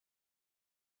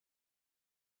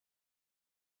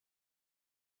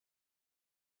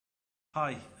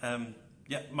Hi,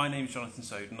 yeah, my name is Jonathan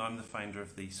Soden. I'm the founder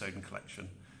of the Soden Collection,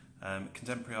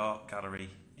 contemporary art gallery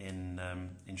in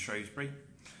Shrewsbury.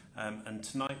 And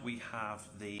tonight we have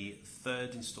the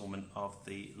third instalment of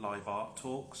the live art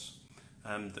talks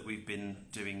that we've been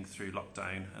doing through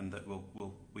lockdown and that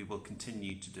we will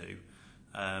continue to do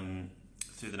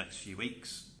through the next few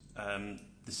weeks.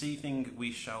 This evening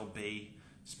we shall be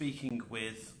speaking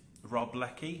with Rob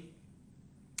Leckey,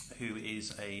 who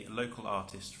is a local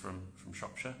artist from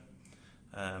Shropshire.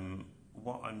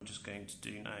 What I'm just going to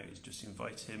do now is just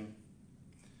invite him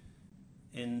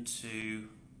into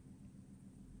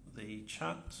the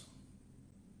chat.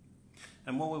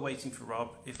 And while we're waiting for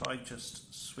Rob, if I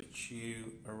just switch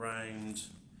you around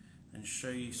and show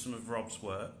you some of Rob's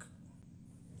work.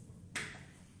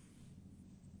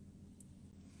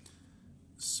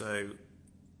 So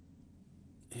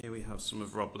here we have some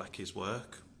of Rob Leckey's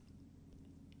work.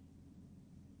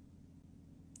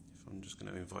 I'm just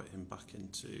going to invite him back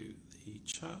into the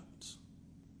chat.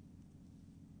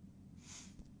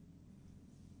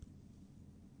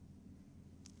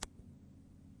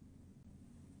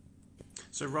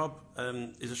 So Rob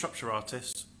is a Shropshire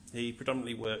artist. He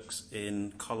predominantly works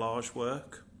in collage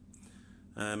work,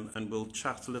 and we'll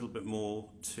chat a little bit more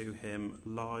to him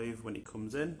live when he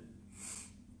comes in.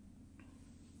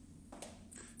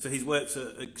 So his works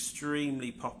are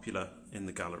extremely popular in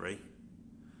the gallery.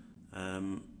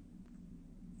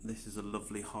 This is a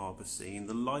lovely harbour scene.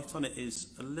 The light on it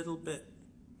is a little bit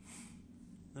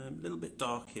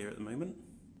dark here at the moment,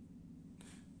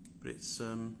 but it's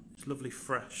lovely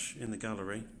fresh in the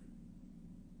gallery.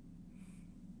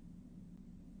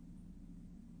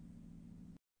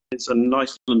 It's a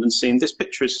nice London scene. This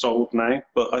picture is sold now,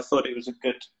 but I thought it was a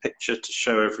good picture to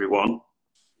show everyone.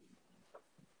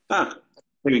 Here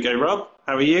we go, Rob.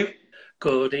 How are you?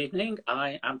 Good evening.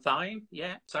 I am fine.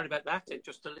 Yeah, sorry about that. It's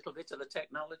just a little bit of the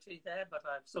technology there, but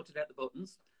I've sorted out the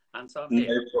buttons, and so I'm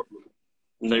here. No problem.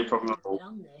 No problem at all.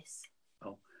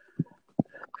 Oh.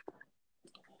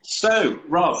 So,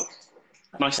 Rob,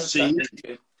 nice to see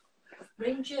you.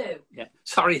 Ring you. Yeah.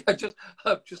 Sorry,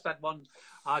 I've just had one.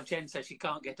 Our Jen says she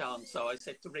can't get on, so I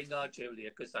said to ring our Julia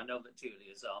because I know that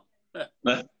Julia's on.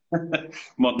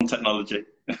 Modern technology.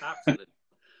 Absolutely.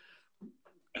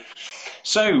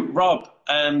 So, Rob,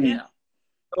 Yeah.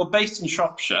 you're based in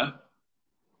Shropshire.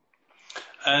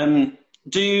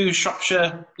 Does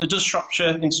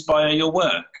Shropshire inspire your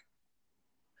work?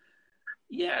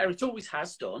 Yeah, it always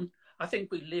has done. I think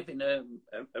we live in a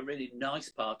really nice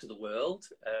part of the world.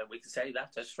 We can say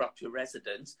that as Shropshire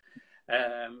residents.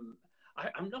 I'm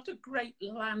not a great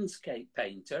landscape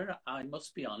painter, I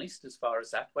must be honest, as far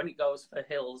as that. When it goes for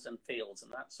hills and fields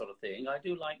and that sort of thing, I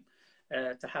do like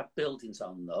to have buildings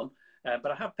on them.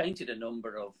 But I have painted a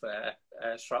number of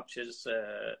Shropshire's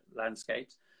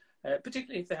landscapes,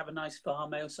 particularly if they have a nice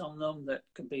farmhouse on them that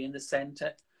can be in the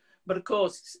centre. But of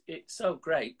course, it's so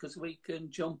great because we can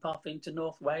jump off into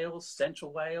North Wales,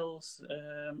 Central Wales.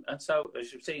 And so,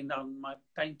 as you've seen on my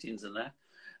paintings and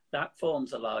that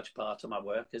forms a large part of my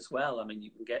work as well. I mean,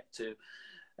 you can get to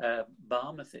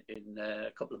Barmouth in a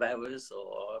couple of hours,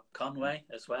 or Conway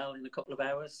as well in a couple of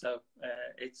hours. So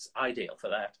it's ideal for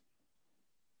that.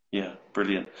 Yeah,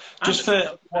 brilliant. Just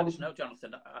for no,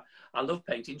 Jonathan, I love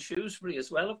painting Shrewsbury as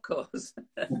well, of course.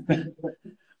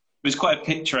 It's quite a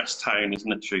picturesque town, isn't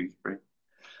it, Shrewsbury?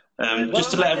 Well,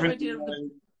 just to let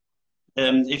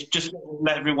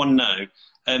everyone know,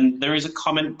 there is a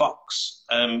comment box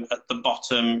at the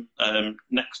bottom a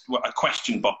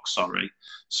question box, sorry.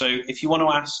 So if you want to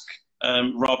ask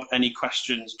Rob any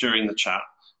questions during the chat,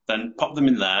 then pop them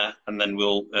in there, and then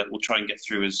we'll try and get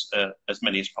through as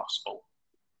many as possible.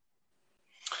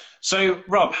 So,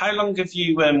 Rob, how long have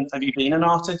you been an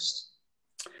artist?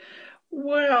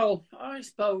 Well, I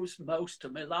suppose most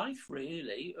of my life,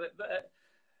 really.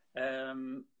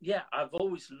 Yeah, I've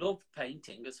always loved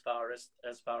painting as far as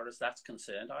that's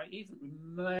concerned. I even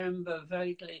remember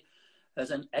vaguely as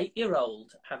an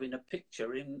 8-year-old having a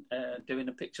picture doing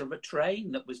a picture of a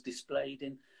train that was displayed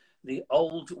in the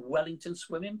old Wellington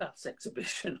swimming baths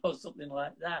exhibition or something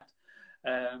like that.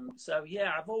 So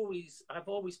yeah, I've always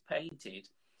painted.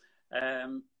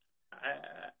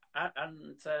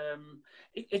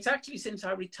 It's actually since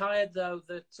I retired, though,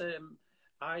 that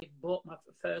I bought my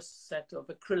first set of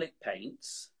acrylic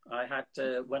paints. I had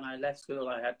when I left school,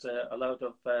 I had a load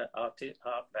of art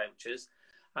vouchers,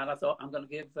 and I thought I'm going to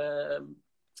give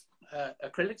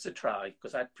acrylics a try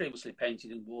because I'd previously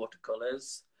painted in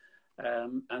watercolours,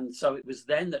 and so it was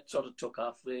then that sort of took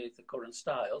off with the current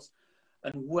styles.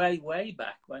 And way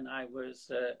back when I was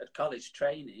at college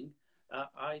training,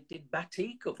 I did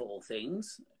batik of all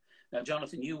things. Now,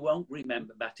 Jonathan, you won't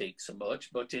remember batik so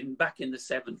much, but back in the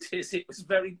 70s, it was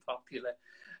very popular.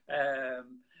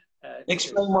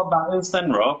 Explain what that is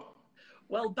then, Rob.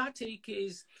 Well, batik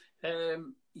is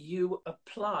you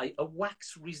apply a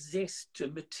wax resist to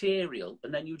material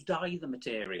and then you dye the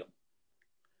material.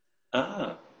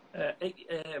 Ah.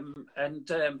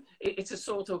 It's a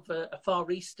sort of a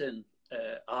Far Eastern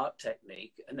art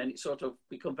technique, and then it sort of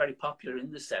become very popular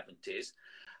in the 70s.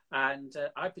 And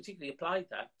I particularly applied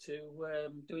that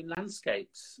to doing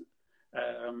landscapes.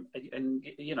 And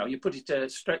you know, you put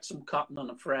it, stretch some cotton on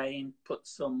a frame, put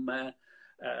some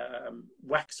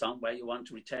wax on where you want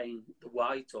to retain the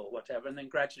white or whatever, and then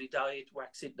gradually dye it,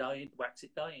 wax it, dye it, wax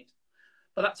it, dye it.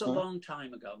 But that's a long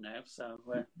time ago now. So,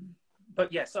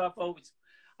 but yes, I've always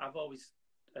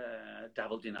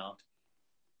dabbled in art.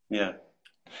 Yeah.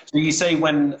 So you say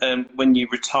when you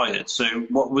retired. So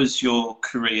what was your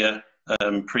career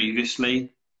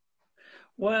previously?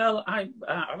 Well, I'm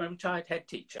a retired head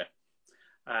teacher,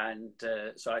 and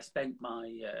so I spent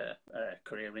my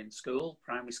career in school,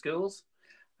 primary schools,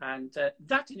 and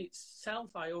that in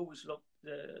itself I always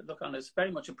look on as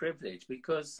very much a privilege,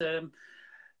 because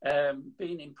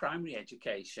being in primary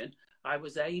education, I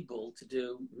was able to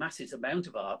do massive amount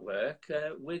of artwork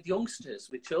with youngsters,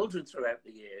 with children throughout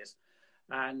the years.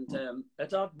 And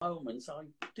at odd moments, I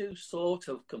do sort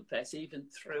of confess, even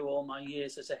through all my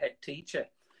years as a head teacher,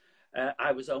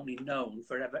 I was only known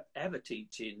for ever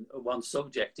teaching one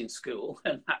subject in school,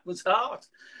 and that was art.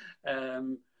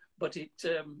 But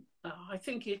I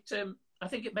think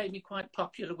it made me quite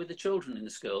popular with the children in the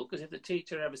school, because if the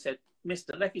teacher ever said,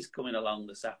 "Mr. Leckey's coming along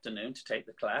this afternoon to take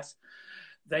the class,"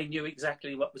 they knew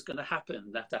exactly what was going to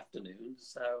happen that afternoon.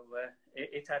 So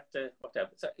it had to, whatever.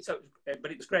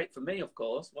 But it was great for me, of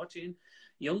course, watching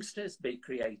youngsters be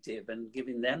creative and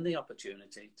giving them the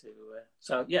opportunity to.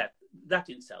 So, yeah, that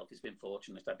in itself has been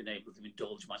fortunate. I've been able to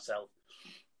indulge myself.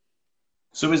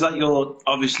 So is that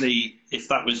obviously, if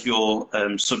that was your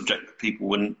subject that people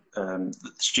wouldn't, that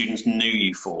the students knew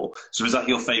you for, so is that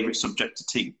your favourite subject to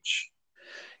teach?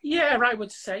 Yeah, I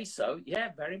would say so.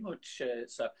 Yeah, very much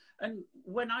so. And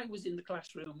when I was in the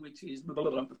classroom, which is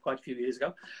quite a few years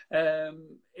ago,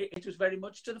 it was very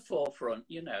much to the forefront.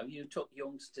 You know, you took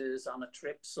youngsters on a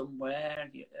trip somewhere,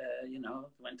 you know,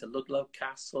 went to Ludlow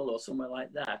Castle or somewhere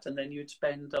like that, and then you'd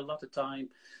spend a lot of time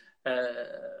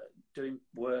doing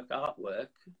artwork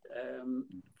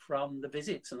from the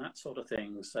visits and that sort of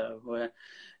thing. So,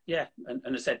 yeah, and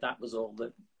I said that was all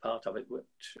the part of it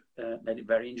which made it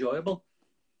very enjoyable.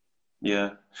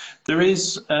 Yeah, there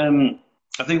is.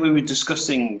 I think we were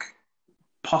discussing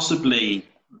possibly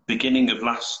beginning of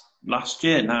last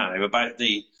year now about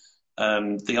the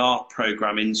art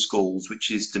program in schools, which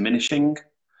is diminishing.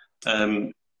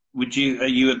 Are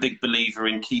you a big believer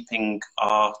in keeping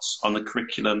art on the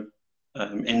curriculum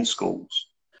in schools?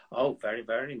 Oh, very,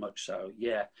 very much so.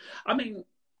 Yeah, I mean,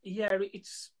 yeah,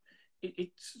 it's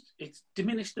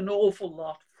diminished an awful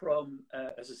lot from,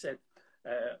 as I said,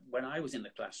 when I was in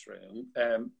the classroom.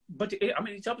 But I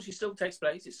mean, it obviously still takes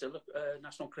place. It's still a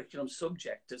national curriculum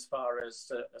subject as far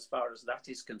as that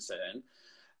is concerned.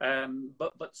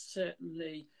 But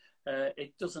certainly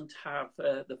it doesn't have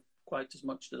quite as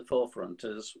much to the forefront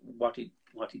as what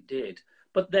it did.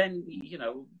 But then, you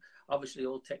know, obviously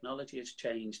all technology has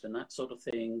changed and that sort of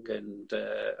thing, and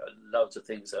loads of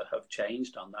things have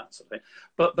changed on that sort of thing.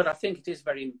 But I think it is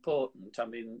very important. I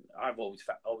mean, I've always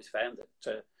found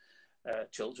that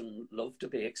children love to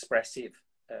be expressive.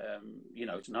 You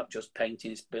know, it's not just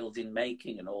painting, it's building,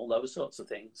 making, and all those sorts of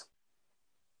things.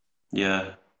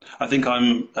 Yeah, I think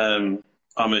I'm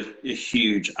a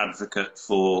huge advocate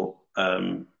for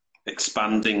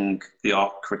expanding the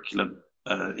art curriculum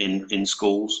in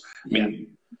schools. I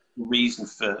mean, the reason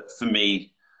for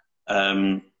me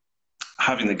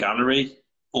having the gallery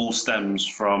all stems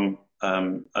from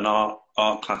an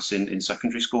art class in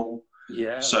secondary school.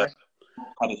 Yeah. So it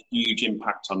had a huge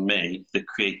impact on me, the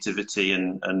creativity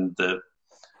and the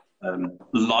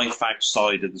life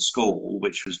outside of the school,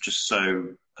 which was just so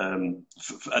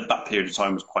at that period of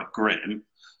time was quite grim.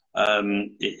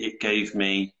 It gave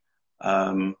me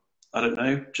I don't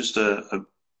know, just a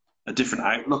different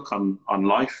outlook on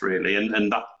life, really,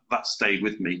 and that stayed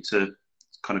with me to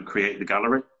kind of create the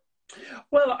gallery.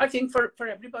 Well, I think for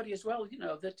everybody as well, you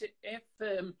know, that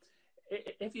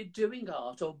if you're doing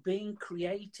art or being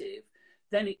creative,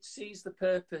 then it sees the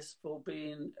purpose for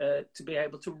being to be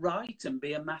able to write and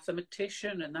be a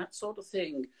mathematician and that sort of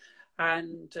thing.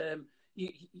 And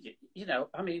you know,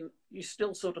 I mean, you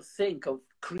still sort of think of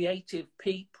creative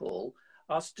people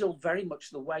are still very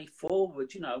much the way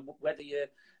forward. You know, whether you're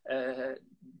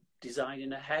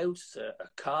designing a house, a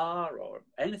car, or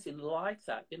anything like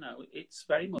that. You know, it's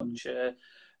very much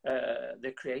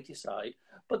the creative side.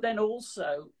 But then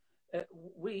also,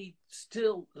 we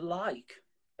still like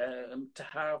to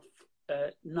have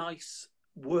nice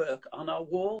work on our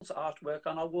walls, artwork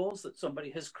on our walls that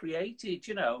somebody has created,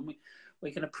 you know, and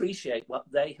we can appreciate what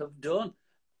they have done,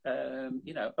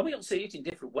 you know, and we'll see it in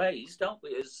different ways, don't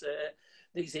we, as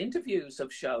these interviews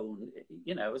have shown,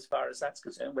 you know, as far as that's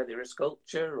concerned, whether you're a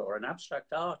sculpture or an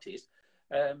abstract artist,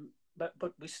 but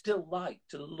we still like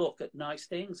to look at nice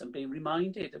things and be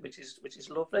reminded, which is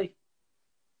lovely.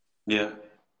 Yeah.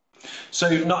 So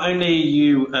not only are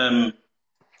you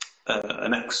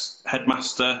an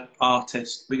ex-headmaster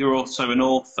artist, but you're also an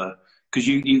author, because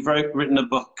you've written a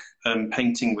book,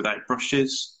 Painting Without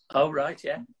Brushes. Oh, right,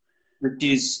 yeah. Which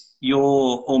is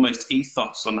your almost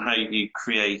ethos on how you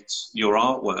create your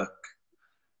artwork.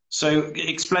 So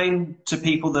explain to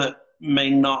people that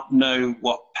may not know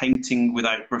what painting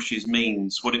without brushes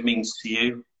means, what it means to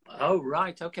you. Oh,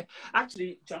 right, okay.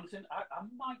 Actually, Jonathan, I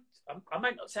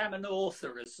might not say I'm an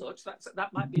author as such.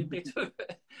 That might be a bit of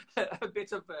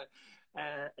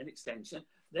an extension.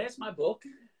 There's my book,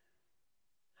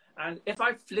 and if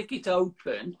I flick it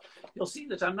open, you'll see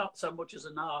that I'm not so much as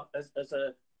an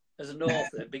author,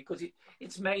 because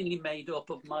it's mainly made up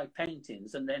of my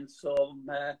paintings and then some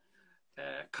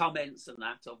comments and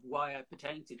that of why I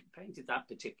painted that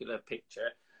particular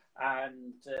picture,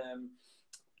 and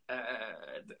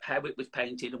how it was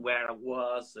painted and where I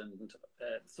was, and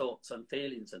thoughts and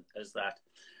feelings as that.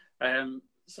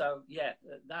 So yeah,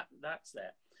 that's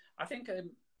there. I think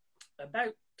I'm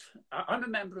a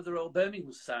member of the Royal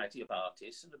Birmingham Society of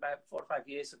Artists, and about 4 or 5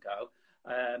 years ago,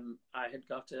 I had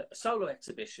got a solo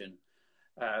exhibition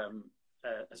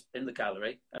in the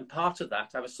gallery, and part of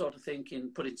that I was sort of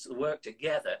thinking, putting the work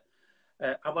together.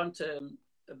 I want a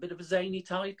bit of a zany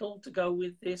title to go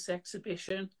with this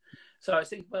exhibition. So I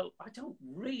think, well, I don't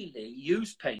really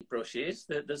use paintbrushes.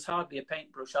 There's hardly a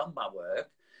paintbrush on my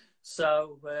work,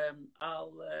 so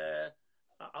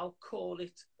I'll call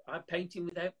it "I'm Painting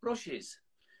Without Brushes."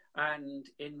 And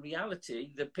in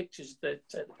reality, the pictures the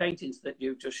paintings that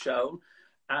you've just shown,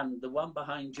 and the one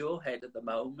behind your head at the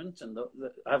moment, and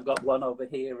I've got one over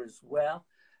here as well.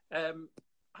 I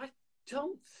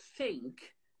don't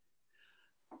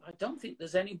think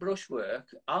there's any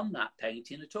brushwork on that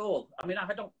painting at all. I mean, I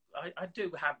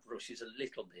do have brushes a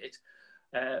little bit,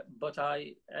 but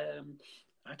I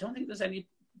don't think there's any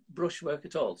brushwork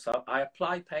at all. So I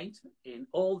apply paint in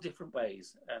all different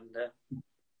ways, and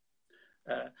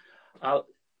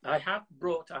I have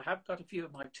got a few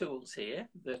of my tools here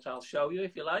that I'll show you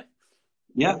if you like.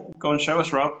 Yeah, go and show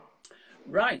us, Rob.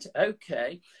 Right,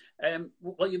 okay.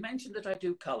 Well, you mentioned that I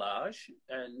do collage,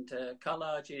 and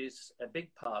collage is a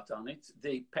big part on it.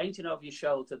 The painting of your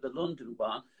shoulder, the London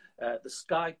one, the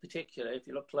sky particular, if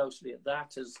you look closely at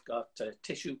that, has got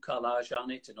tissue collage on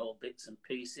it and all bits and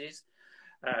pieces.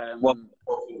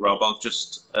 Rob, I'll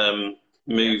just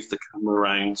move the camera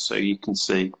around so you can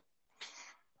see.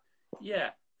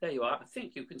 Yeah, there you are. I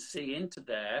think you can see into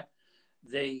there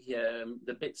the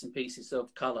bits and pieces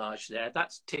of collage there.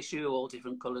 That's tissue, all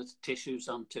different colours, tissues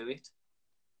onto it.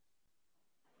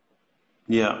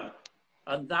 Yeah.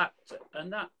 And that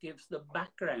gives the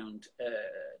background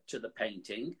to the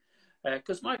painting,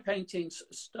 because my paintings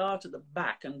start at the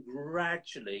back and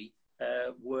gradually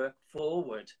work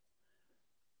forward.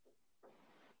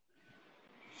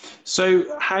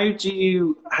 So how do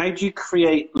you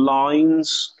create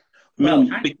lines? Well,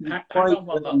 hang on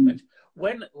one moment.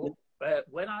 When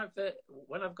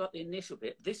I've got the initial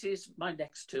bit, this is my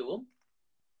next tool.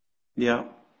 Yeah.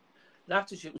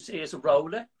 That, as you can see, is a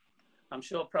roller. I'm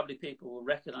sure probably people will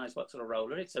recognise what sort of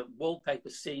roller. It's a wallpaper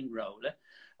scene roller,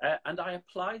 and I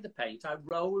apply the paint. I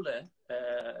roller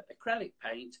acrylic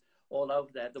paint all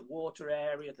over there. The water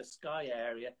area, the sky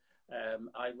area,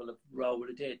 I will have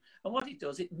rolled in. And what it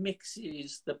does, it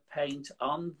mixes the paint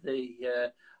on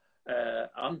the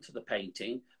onto the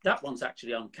painting. That one's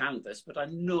actually on canvas, but I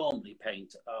normally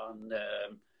paint on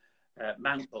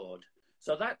mount board.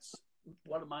 So that's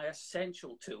one of my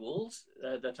essential tools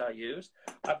that I use.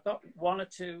 I've got one or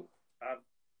two. I've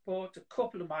bought a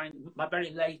couple of my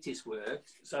very latest work.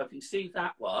 So if you see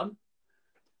that one,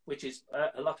 which is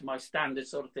a lot of my standard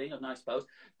sort of thing, and I suppose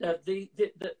the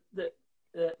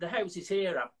houses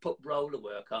here, I've put roller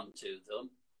work onto them.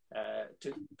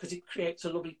 Because it creates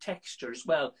a lovely texture as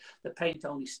well. The paint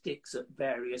only sticks at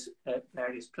various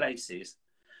places.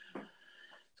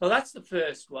 So that's the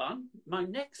first one. My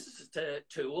next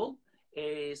tool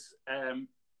is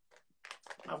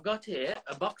I've got here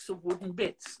a box of wooden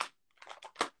bits.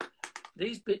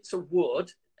 These bits of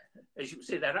wood as you can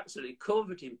see, they're absolutely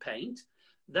covered in paint.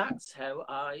 That's how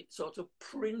I sort of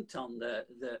print on the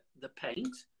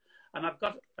paint. And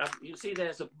you see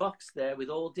there's a box there with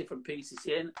all different pieces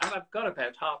in, and I've got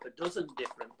about half a dozen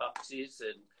different boxes,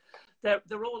 and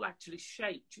they're all actually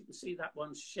shaped. You can see that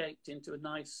one's shaped into a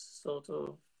nice sort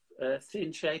of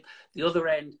thin shape. The other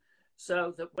end,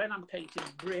 so that when I'm painting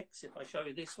bricks, if I show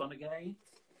you this one again,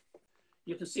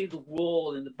 you can see the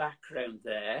wall in the background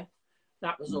there.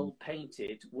 That was all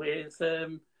painted with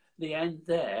the end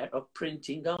there of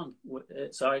printing on.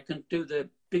 So I can do the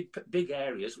big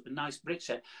areas with a nice brick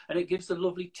shape, and it gives the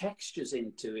lovely textures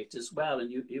into it as well.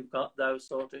 And you've got those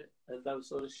sort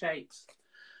of shapes,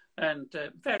 and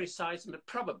various sizes. And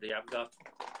probably I've got,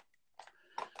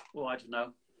 oh, I don't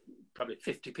know, probably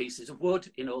 50 pieces of wood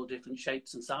in all different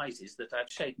shapes and sizes that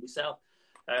I've shaped myself.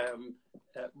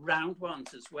 Round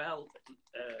ones as well,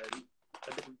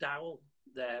 a little dowel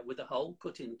there with a hole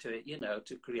cut into it, you know,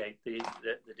 to create the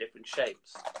different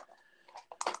shapes.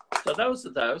 So those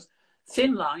are those.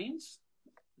 Thin lines,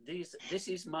 this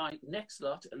is my next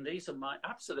lot, and these are my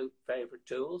absolute favourite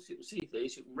tools. You can see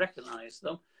these, you can recognise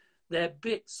them. They're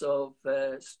bits of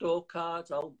store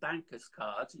cards, old bankers'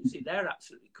 cards. You see they're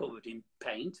absolutely covered in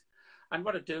paint. And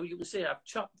what I do, you can see I've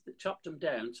chopped them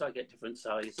down so I get different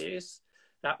sizes.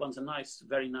 That one's a nice,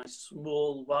 very nice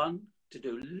small one to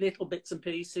do little bits and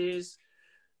pieces.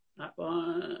 That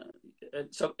one,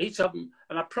 so each of them,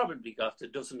 and I've probably got a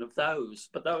dozen of those,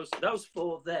 but those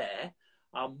four there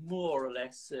are more or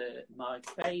less my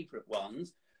favourite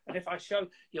ones. And if I show,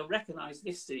 you'll recognise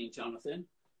this scene, Jonathan.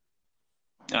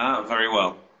 Ah, very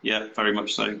well. Yeah, very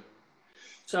much so.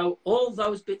 So all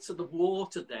those bits of the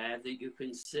water there that you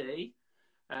can see,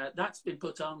 that's been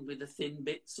put on with the thin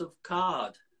bits of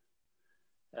card.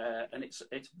 And it's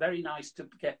very nice to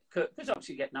get, because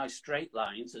obviously you get nice straight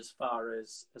lines as far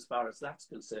as that's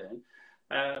concerned,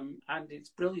 and it's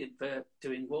brilliant for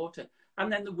doing water.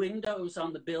 And then the windows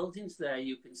on the buildings there,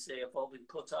 you can see, have all been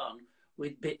put on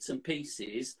with bits and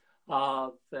pieces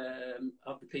of the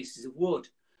pieces of wood.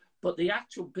 But the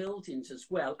actual buildings as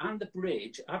well, and the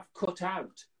bridge, I've cut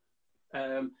out.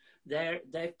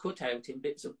 They've cut out in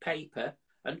bits of paper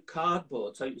and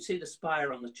cardboard. So you can see the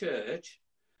spire on the church.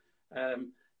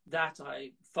 That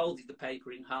I folded the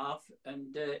paper in half,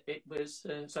 and it was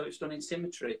so it's done in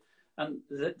symmetry. And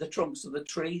the trunks of the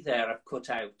tree there I've cut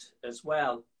out as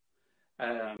well,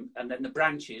 and then the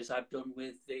branches I've done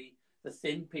with the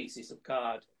thin pieces of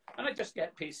card. And I just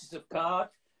get pieces of card.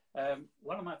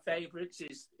 One of my favourites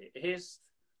is here's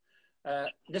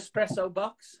Nespresso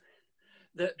box.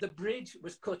 The bridge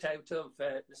was cut out of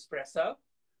Nespresso.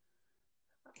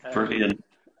 Brilliant.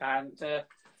 And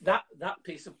that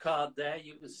piece of card there,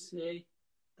 you can see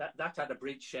that had a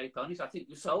bridge shape on it. I think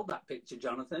you sold that picture,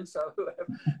 Jonathan. So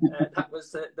that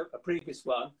was a previous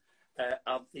one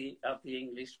of the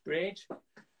English bridge.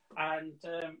 And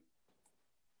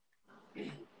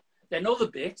then other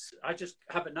bits, I just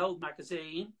have an old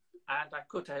magazine, and I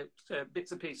cut out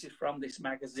bits and pieces from this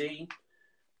magazine.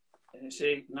 And you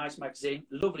see, nice magazine,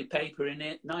 lovely paper in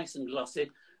it, nice and glossy.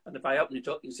 And if I open it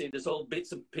up, you can see there's all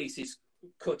bits and pieces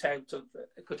cut out of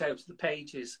the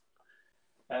pages.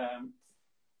 And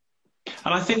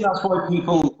I think that's why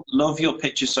people love your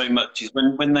pictures so much, is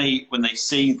when they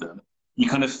see them, you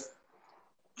kind of,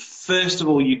 first of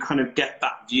all, you kind of get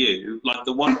that view. Like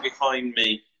the one behind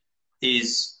me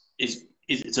is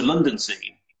it's a London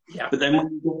scene. Yeah. But then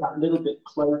when you get that little bit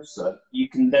closer, you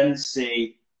can then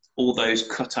see all those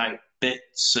cut out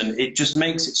bits, and it just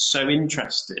makes it so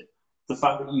interesting. The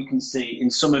fact that you can see in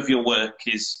some of your work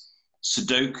is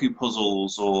Sudoku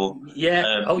puzzles, or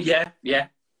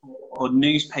or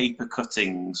newspaper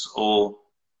cuttings, or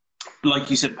like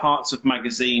you said, parts of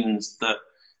magazines that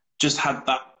just had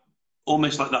that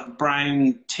almost like that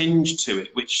brown tinge to it,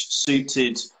 which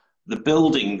suited the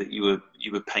building that you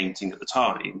were painting at the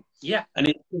time. Yeah, and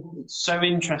it's so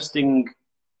interesting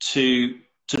to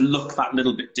look that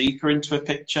little bit deeper into a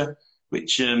picture,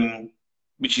 which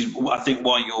is I think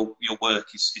why your work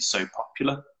is so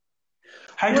popular.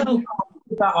 How did you come up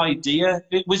with that idea?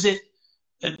 Was it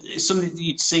something that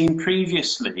you'd seen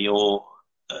previously, or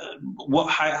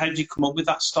how did you come up with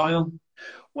that style?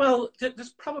 Well,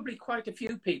 there's probably quite a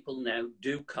few people now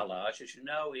do collage, as you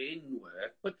know, in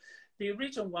work. But the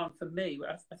original one for me,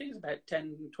 I think it was about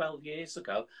 10, 12 years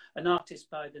ago, an artist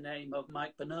by the name of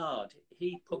Mike Bernard,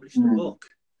 he published a book,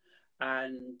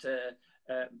 and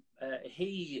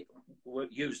he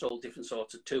used all different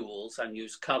sorts of tools and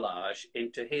used collage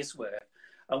into his work.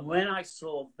 And when I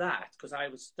saw that, because I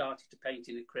was starting to paint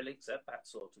in acrylics at that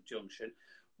sort of junction,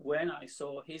 when I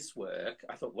saw his work,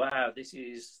 I thought, wow, this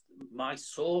is my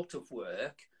sort of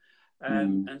work.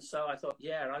 And so I thought,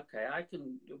 yeah, okay, I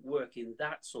can work in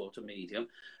that sort of medium.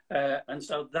 And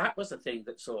so that was the thing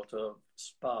that sort of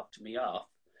sparked me off.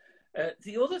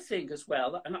 The other thing as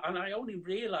well, and I only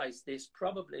realised this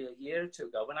probably a year or two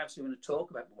ago when I was doing a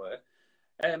talk about my work,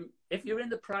 if you're in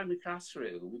the primary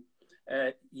classroom,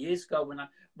 years ago when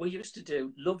we used to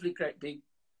do lovely, great big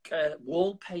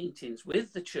wall paintings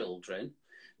with the children.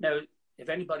 Now, if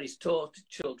anybody's taught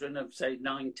children of, say,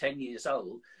 9, 10 years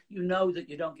old, you know that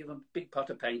you don't give them a big pot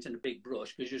of paint and a big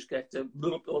brush because you just get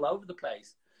all over the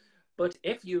place. But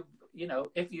if you've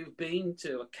been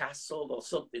to a castle or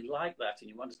something like that and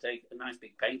you want to take a nice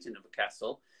big painting of a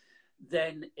castle,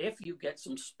 then if you get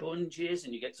some sponges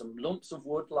and you get some lumps of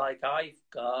wood like I've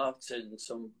got and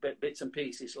some bits and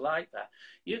pieces like that,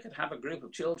 you could have a group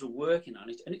of children working on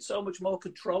it and it's so much more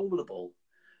controllable.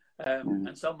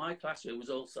 And so my classroom was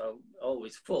also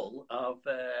always full of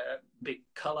big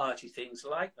collagey things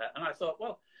like that. And I thought,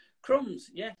 well,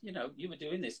 crumbs, yeah, you were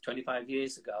doing this 25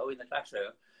 years ago in the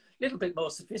classroom. A little bit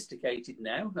more sophisticated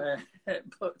now,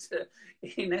 but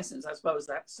in essence, I suppose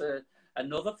that's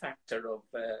another factor of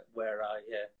where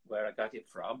I got it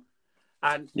from.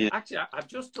 And actually, I've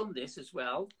just done this as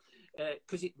well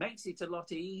because it makes it a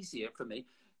lot easier for me.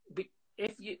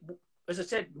 If you, as I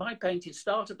said, my paintings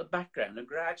start at the background and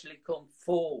gradually come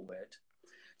forward.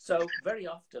 So very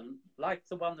often, like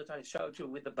the one that I showed you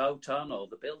with the boat on or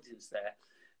the buildings there,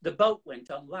 the boat went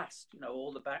on last.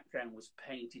 All the background was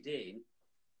painted in.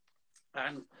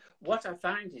 And what I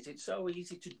find is it's so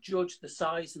easy to judge the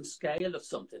size and scale of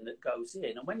something that goes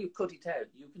in. And when you cut it out,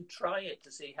 you can try it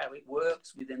to see how it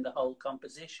works within the whole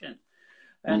composition.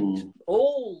 And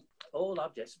all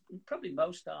objects, probably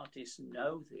most artists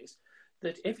know this,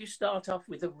 that if you start off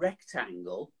with a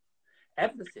rectangle,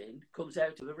 everything comes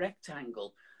out of a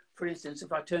rectangle. For instance,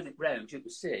 if I turn it round, you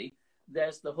can see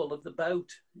there's the hull of the boat,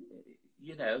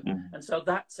 And so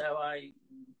that's how I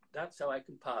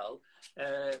compile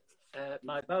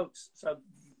my boats. So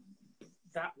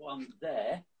that one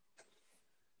there,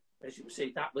 as you can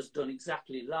see, that was done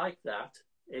exactly like that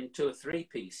in 2 or 3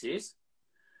 pieces.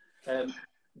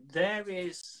 There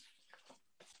is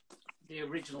the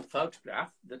original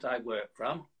photograph that I work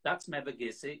from. That's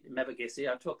Mevagissey.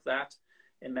 I took that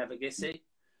in Mevagissey,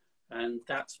 and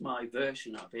that's my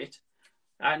version of it.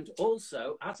 And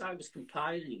also, as I was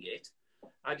compiling it,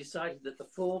 I decided that the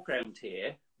foreground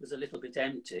here was a little bit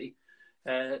empty.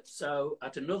 So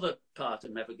at another part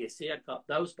of Mevagissey, I got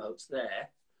those boats there.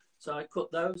 So I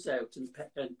cut those out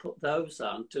and put those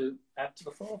on to add to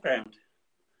the foreground.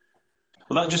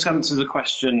 Well, that just answers a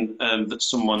question that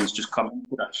someone's just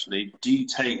commented, actually. Do you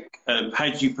take, how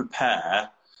do you prepare,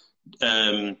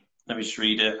 let me just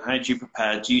read it. How do you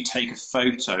prepare? Do you take a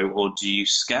photo or do you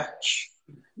sketch?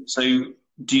 So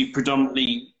do you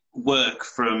predominantly work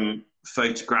from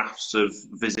photographs of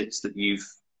visits that you've,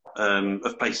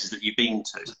 of places that you've been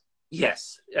to?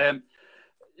 Yes.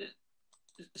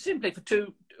 Simply for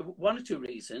one or two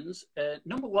reasons.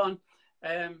 Number one,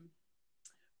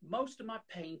 most of my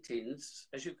paintings,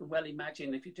 as you can well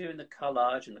imagine, if you're doing the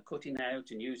collage and the cutting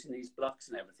out and using these blocks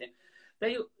and everything,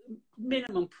 they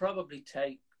minimum probably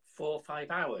take 4 or 5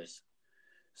 hours.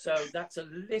 So that's a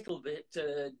little bit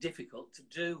difficult to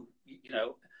do,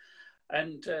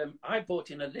 And I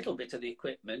bought in a little bit of the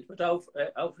equipment, but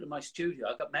over in my studio,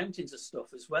 I've got mountains of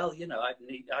stuff as well.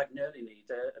 I'd nearly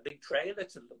need a big trailer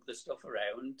to look the stuff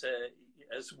around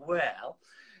as well.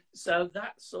 So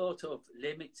that sort of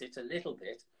limits it a little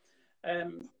bit.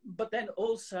 But then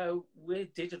also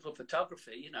with digital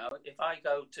photography, if I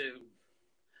go to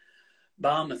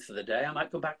Barmouth for the day, I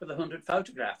might come back with 100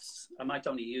 photographs. I might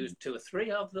only use 2 or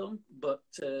 3 of them, but,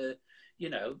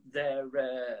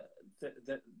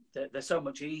 they're so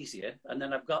much easier. And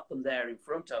then I've got them there in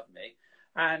front of me.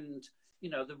 And,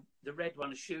 the red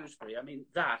one of Shrewsbury, I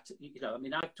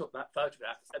took that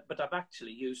photograph, but I've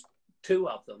actually used 2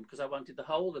 of them because I wanted the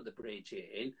whole of the bridge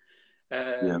in.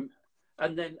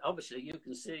 And then obviously you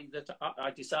can see that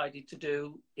I decided to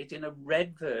do it in a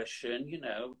red version,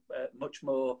 much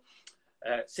more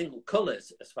single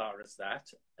colours as far as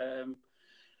that.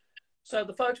 So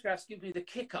the photographs give me the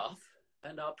kick-off,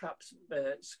 and I'll perhaps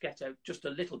sketch out just a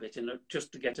little bit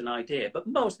just to get an idea. But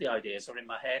most of the ideas are in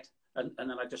my head, and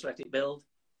then I just let it build.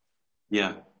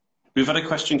 Yeah. We've had a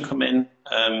question come in.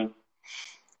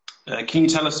 Can you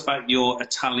tell us about your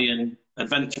Italian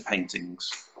adventure paintings?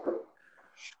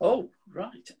 Oh,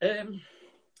 right.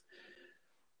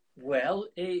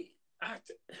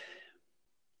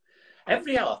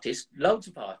 Every artist, loads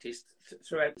of artists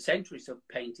throughout the centuries have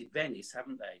painted Venice,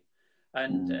 haven't they?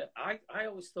 And I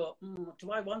always thought,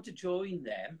 do I want to join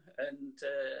them and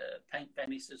paint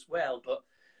Venice as well? But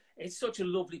it's such a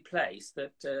lovely place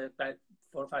that about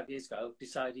 4 or 5 years ago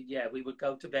decided, yeah, we would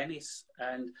go to Venice.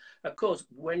 And of course,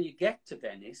 when you get to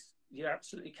Venice, you're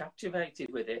absolutely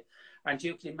captivated with it. And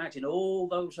you can imagine all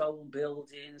those old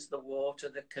buildings, the water,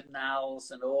 the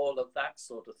canals, and all of that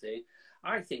sort of thing.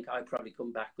 I think I'd probably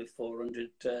come back with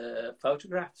 400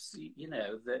 photographs, you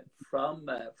know, from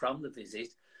the visit.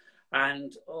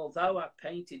 And although I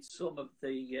painted some of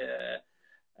the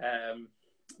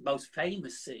most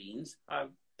famous scenes,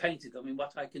 I've painted them in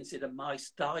what I consider my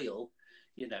style,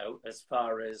 you know, as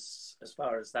far as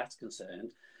that's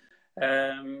concerned.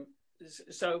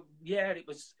 So yeah,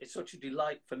 it's such a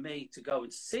delight for me to go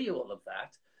and see all of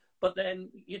that. But then,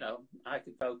 you know, I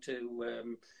could go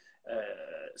to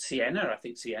Siena. I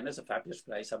think Siena's a fabulous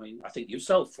place. I mean, I think you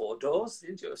sold 4 doors,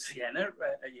 didn't you, of Siena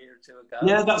a year or two ago?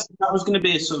 Yeah, that was going to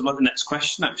be sort of like the next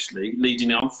question, actually,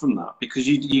 leading on from that, because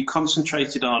you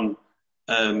concentrated on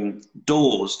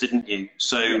doors, didn't you?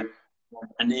 So yeah.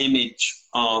 An image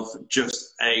of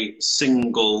just a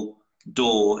single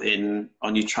door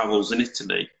on your travels in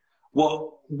Italy.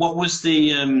 What was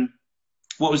the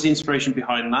inspiration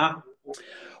behind that?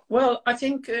 Well, I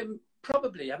think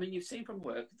probably, I mean, you've seen from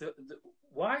work,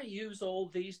 why I use all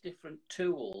these different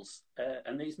tools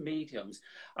and these mediums.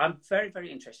 I'm very, very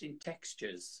interested in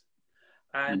textures.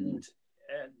 And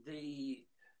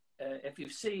if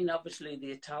you've seen, obviously,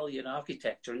 the Italian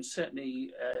architecture and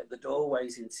certainly the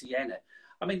doorways in Siena,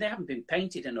 I mean, they haven't been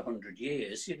painted in 100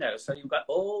 years, you know, so you've got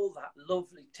all that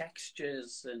lovely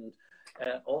textures and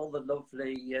all the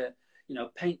lovely, you know,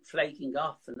 paint flaking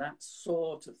off and that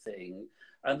sort of thing.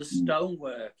 And the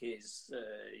stonework is,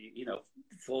 you know,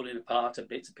 falling apart to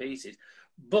bits and pieces,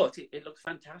 but it looks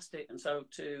fantastic. And so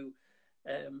to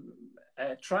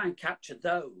try and capture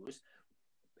those,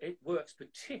 it works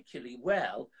particularly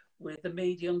well with the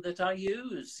medium that I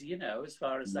use, you know, as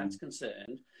far as that's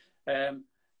concerned.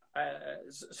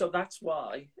 So that's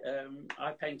why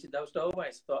I painted those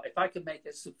doorways. But if I can make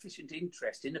a sufficient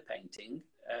interest in a painting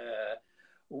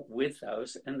with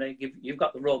those, and you've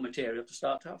got the raw material to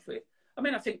start off with. I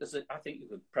mean, I think you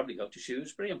could probably go to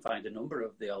Shrewsbury and find a number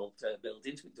of the old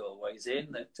buildings with doorways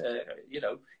in that you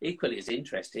know, equally as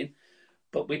interesting.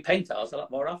 But we paint ours a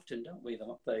lot more often, don't we, than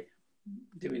what they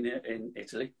do in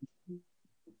Italy?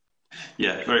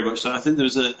 Yeah, very much so. I think there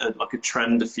was a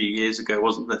trend a few years ago,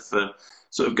 wasn't there, for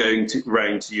sort of going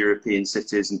around to European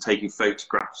cities and taking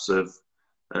photographs of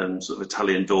sort of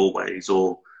Italian doorways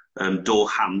or door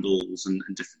handles and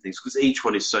different things, because each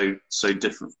one is so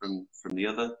different from the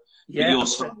other. Yeah. But your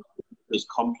style does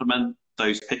complement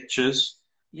those pictures.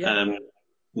 Yeah.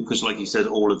 Because, like you said,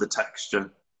 all of the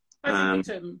texture. I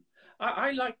think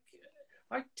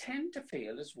I tend to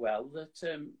feel as well that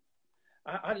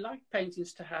I like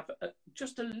paintings to have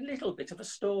just a little bit of a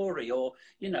story, or,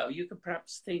 you know, you could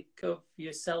perhaps think of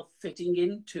yourself fitting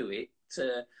into it.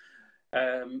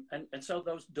 And so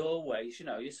those doorways, you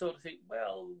know, you sort of think,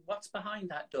 well, what's behind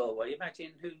that doorway?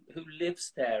 Imagine who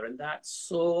lives there and that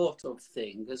sort of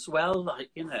thing as well, like,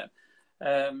 you know.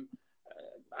 And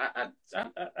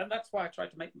that's why I try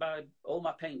to make all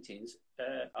my paintings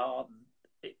are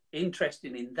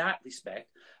interesting in that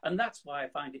respect. And that's why I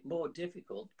find it more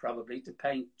difficult, probably, to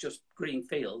paint just green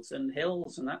fields and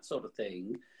hills and that sort of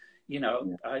thing. You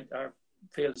know, yeah. I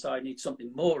feel as I need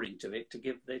something more into it to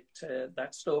give it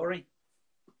that story.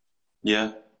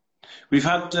 Yeah. We've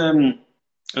had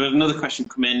another question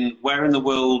come in. Where in the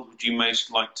world would you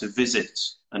most like to visit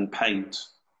and paint?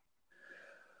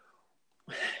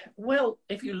 Well,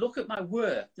 if you look at my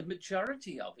work, the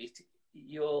majority of it,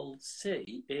 you'll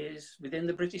see, is within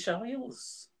the British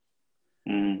Isles.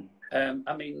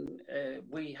 I mean,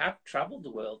 we have travelled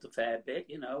the world a fair bit.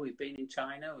 You know, we've been in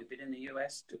China, we've been in the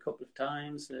US a couple of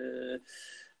times,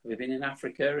 we've been in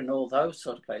Africa and all those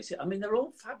sort of places. I mean, they're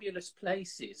all fabulous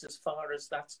places as far as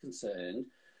that's concerned.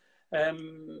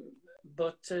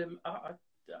 But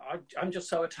I'm just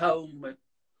so at home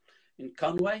in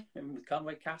Conway, and with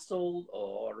Conway Castle,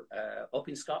 or up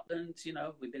in Scotland. You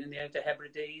know, we've been in the Outer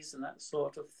Hebrides and that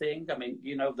sort of thing. I mean,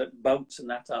 you know, that boats and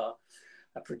that are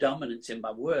a predominance in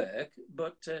my work,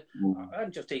 but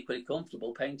I'm just equally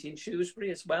comfortable painting Shrewsbury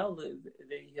as well,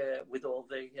 with all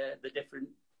the different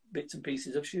bits and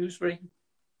pieces of Shrewsbury.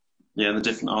 Yeah, the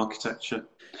different architecture.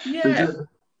 Yeah.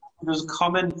 There's a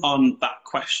comment on that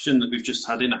question that we've just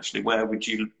had in, actually. Where would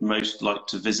you most like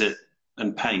to visit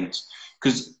and paint?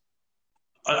 Because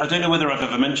I don't know whether I've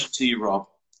ever mentioned to you, Rob,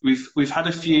 we've had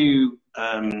a few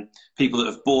people that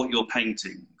have bought your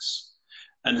paintings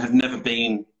and have never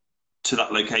been to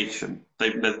that location.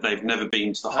 They've never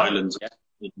been to the Highlands,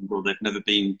 or they've never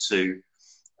been to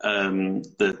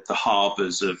the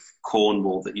harbours of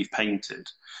Cornwall that you've painted.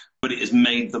 but it has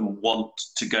made them want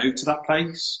to go to that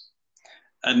place.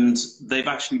 And they've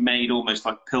actually made almost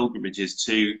like pilgrimages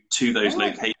to those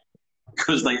locations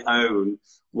because they own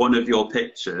one of your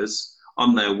pictures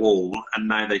on their wall, and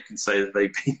now they can say that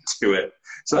they've been to it.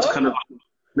 So that's kind of like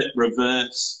the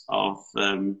reverse of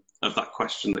that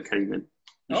question that came in.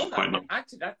 Oh,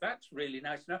 actually, that's really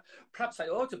nice to know. Perhaps I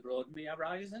ought to broaden my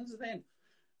horizons then.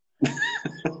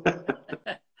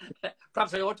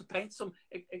 Perhaps I ought to paint some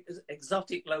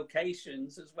exotic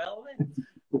locations as well then.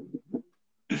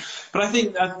 But I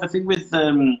think with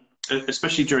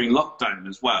especially during lockdown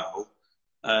as well.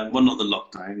 Well, not the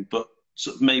lockdown, but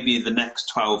sort of maybe the next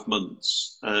 12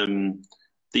 months,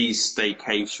 these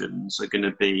staycations are going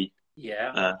to be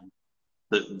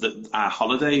our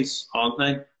holidays, aren't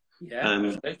they?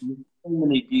 Yeah. So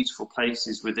many beautiful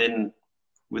places within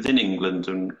England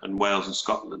and Wales and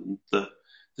Scotland that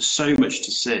there's so much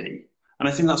to see. And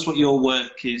I think that's what your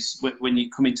work is when you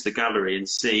come into the gallery and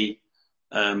see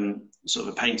sort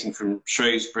of a painting from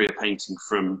Shrewsbury, a painting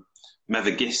from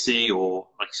Mevagissey, or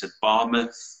like I said,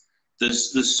 Barmouth.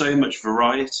 There's so much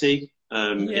variety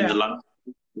in the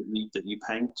landscape that you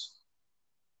paint.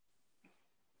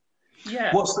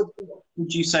 Yeah.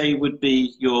 Would you say would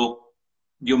be your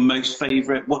most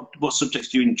favourite? What subjects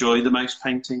do you enjoy the most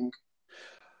painting?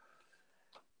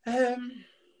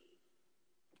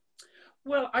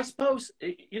 Well, I suppose,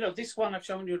 this one I've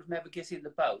shown you of Mevagissey in the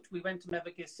boat. We went to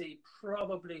Mevagissey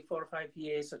probably 4 or 5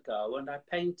 years ago, and I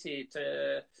painted,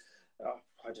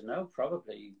 I don't know,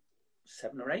 probably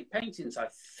 7 or 8 paintings, I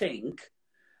think.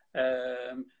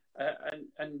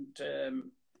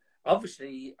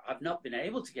 Obviously, I've not been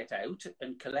able to get out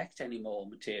and collect any more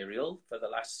material for the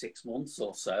last 6 months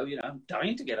or so. I'm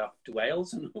dying to get off to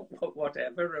Wales and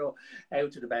whatever, or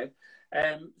out and about.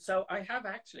 So I have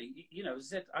actually,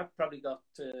 I've probably got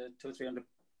 200 or 300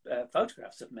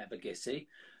 photographs of Mevagissey.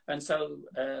 And so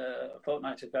a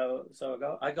fortnight ago,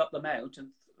 I got them out and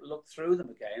looked through them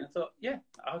again and thought, yeah,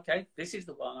 okay, this is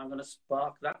the one. I'm going to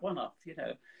spark that one off,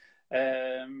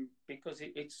 because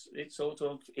it sort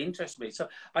of interests me. So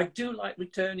I do like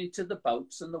returning to the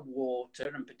boats and the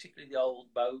water, and particularly the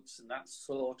old boats and that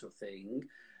sort of thing.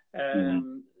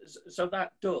 So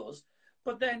that does.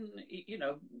 But then,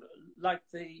 like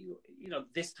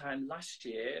this time last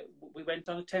year, we went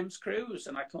on a Thames cruise,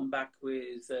 and I come back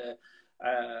with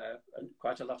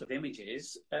quite a lot of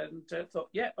images, and thought,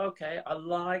 yeah, okay, I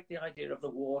like the idea of the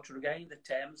water again, the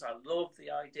Thames. I love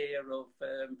the idea of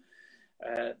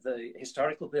the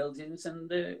historical buildings and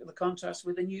the contrast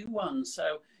with the new ones.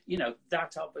 So,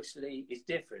 that obviously is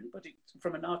different, but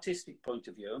from an artistic point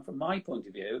of view, and from my point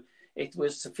of view, it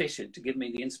was sufficient to give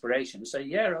me the inspiration. So,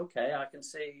 yeah, okay, I can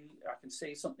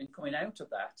see something coming out of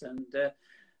that. And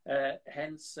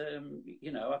hence,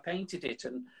 I painted it.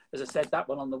 And as I said, that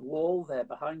one on the wall there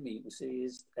behind me, you can see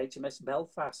is HMS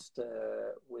Belfast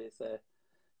with the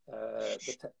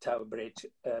Tower Bridge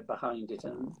behind it.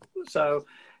 And so,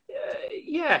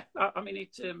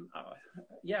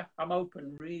 I'm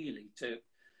open really to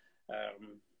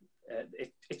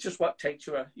it's just what takes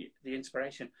you the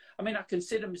inspiration. I mean, I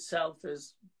consider myself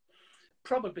as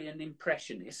probably an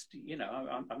impressionist.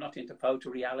 I'm not into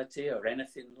photoreality or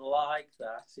anything like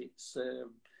that.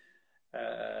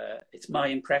 It's my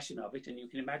impression of it, and you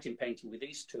can imagine painting with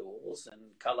these tools and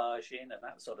collaging and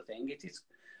that sort of thing. It is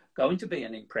going to be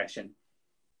an impression.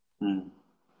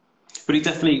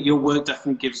 But your work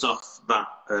definitely gives off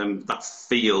that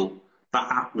feel,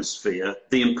 that atmosphere,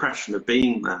 the impression of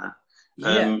being there.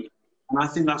 And I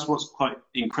think that's what's quite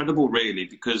incredible, really,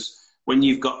 because when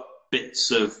you've got bits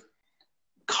of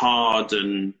card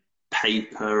and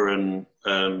paper and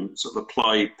sort of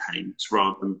applied paint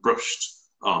rather than brushed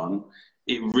on,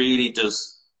 it really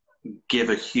does give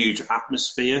a huge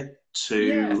atmosphere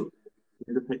to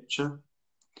the picture.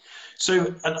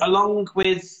 So along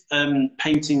with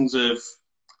paintings of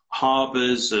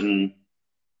harbours, and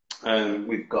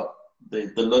we've got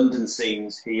the London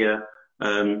scenes here,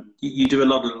 you do a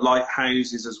lot of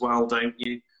lighthouses as well, don't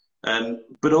you?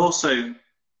 But also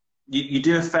you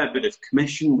do a fair bit of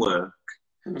commission work.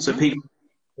 So people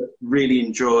really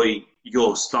enjoy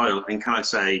your style. And can I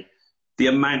say, the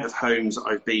amount of homes that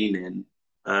I've been in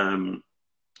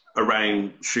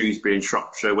around Shrewsbury and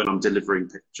Shropshire when I'm delivering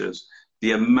pictures,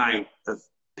 the amount of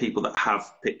people that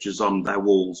have pictures on their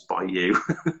walls by you.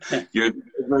 You're a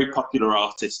very popular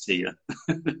artist here.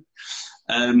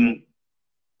 So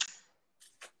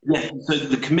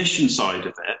the commission side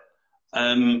of it,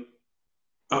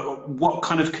 what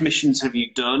kind of commissions have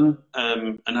you done,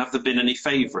 and have there been any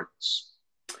favourites?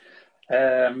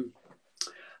 I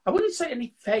wouldn't say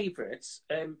any favourites.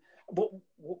 But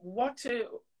what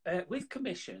with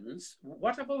commissions,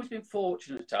 what I've always been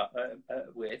fortunate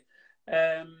with,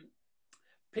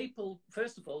 people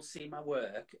first of all see my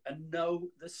work and know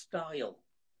the style,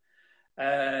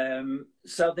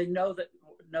 so they know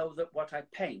that what I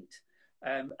paint,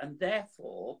 and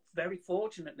therefore, very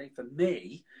fortunately for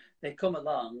me, they come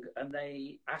along and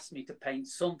they ask me to paint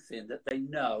something that they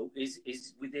know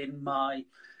is within my,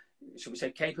 shall we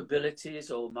say,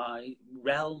 capabilities or my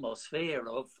realm or sphere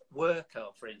of work.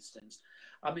 Or, for instance,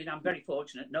 I mean, I'm very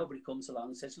fortunate. Nobody comes along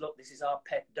and says, "Look, this is our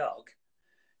pet dog.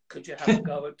 Could you have a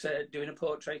go at doing a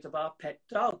portrait of our pet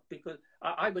dog?" Because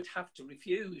I would have to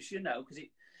refuse, you know, because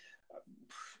it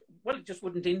just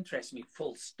wouldn't interest me,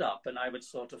 full stop, and I would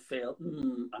sort of feel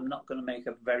I'm not going to make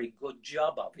a very good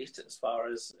job of it as far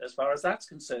as that's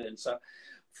concerned. So,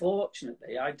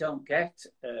 fortunately, I don't get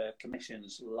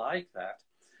commissions like that.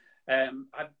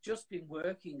 I've just been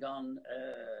working on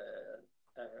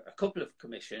a couple of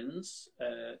commissions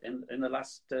in the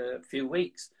last few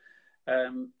weeks.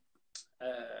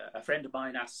 A friend of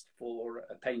mine asked for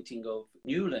a painting of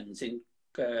Newlands in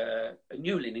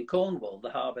Newlyn in Cornwall, the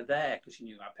harbour there, because she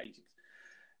knew I painted.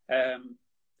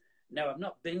 Now, I've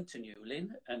not been to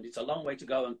Newlyn, and it's a long way to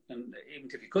go, and even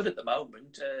if you could at the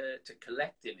moment, to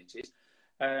collect images.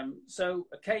 So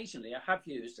occasionally I have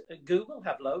used Google,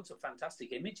 have loads of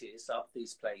fantastic images of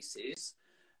these places.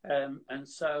 And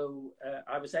so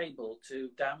I was able to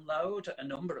download a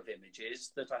number of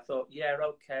images that I thought, yeah,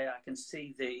 okay, I can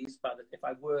see these, but if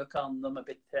I work on them a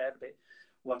bit there, a bit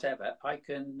whatever, I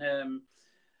can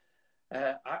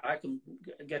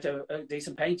get a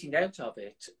decent painting out of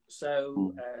it.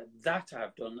 So that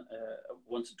I've done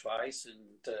once or twice.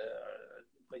 And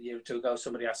a year or two ago,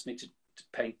 somebody asked me to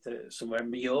paint somewhere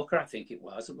in Mallorca, I think it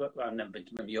was. I've never been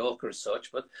to Mallorca as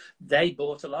such, but they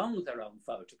brought along their own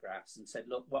photographs and said,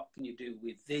 "Look, what can you do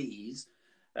with these?"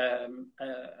 And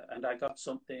I got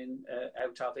something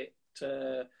out of it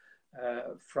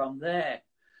from there.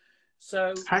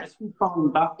 So, how do you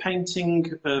find that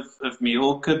painting of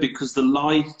Mallorca? Because the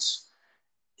light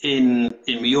in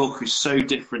Mallorca is so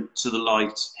different to the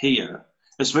light here.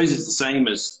 I suppose it's the same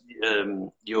as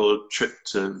your trip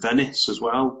to Venice as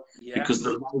well, because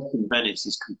the light in Venice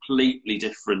is completely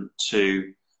different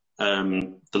to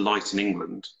the light in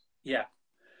England. Yeah.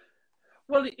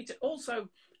 Well, it's also,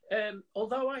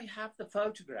 although I have the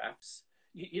photographs,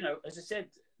 you know, as I said,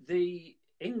 the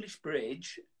English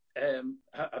Bridge,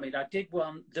 I mean, I did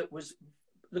one that was,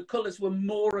 the colours were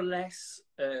more or less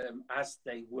as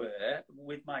they were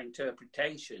with my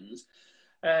interpretations.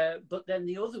 But then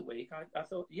the other week, I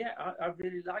thought, yeah, I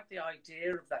really like the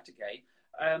idea of that again.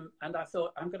 And I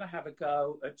thought, I'm going to have a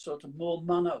go at sort of more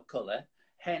monocolour.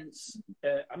 Hence,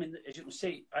 I mean, as you can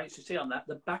see, I used to see on that,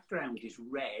 the background is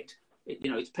red. You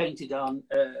know, it's painted on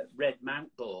red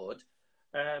mount board.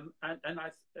 And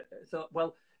I thought,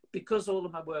 well, because all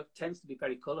of my work tends to be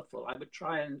very colourful, I would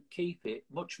try and keep it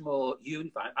much more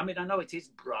unified. I mean, I know it is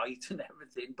bright and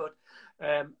everything, but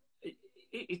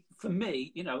for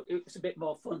me, you know, it was a bit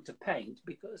more fun to paint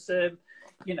because,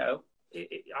 you know,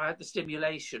 I had the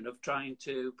stimulation of trying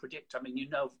to predict. I mean, you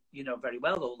know very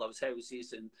well all those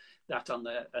houses and that on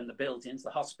the buildings,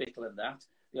 the hospital and that,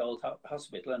 the old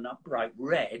hospital, are not bright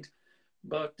red,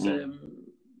 but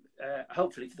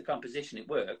hopefully for the composition it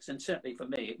works, and certainly for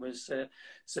me it was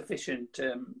sufficient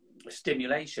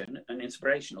stimulation and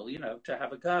inspirational, you know, to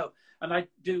have a go. And I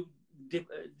do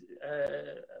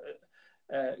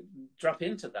drop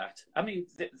into that. I mean,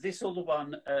 this other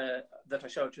one that I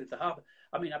showed you at the harbour,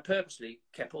 I mean, I purposely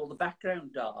kept all the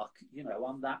background dark, you know,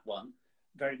 on that one,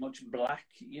 very much black,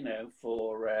 you know,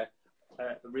 for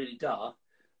really dark.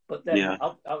 But then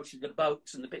obviously the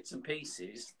boats and the bits and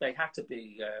pieces, they had to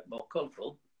be more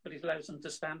colourful, but it allows them to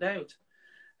stand out.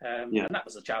 And that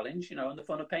was a challenge, you know, and the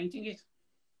fun of painting it.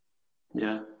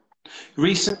 Yeah.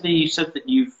 Recently you said that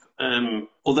you've,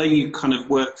 although you kind of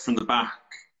work from the back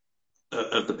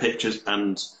of the pictures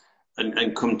and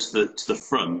come to the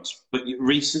front, but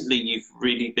recently you've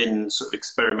really been sort of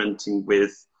experimenting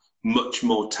with much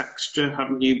more texture,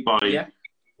 haven't you? By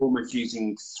almost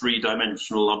using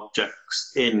three-dimensional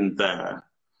objects in there.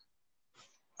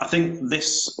 I think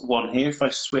this one here, if I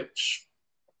switch.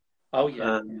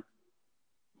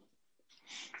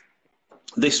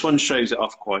 This one shows it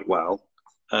off quite well.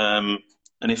 And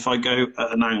if I go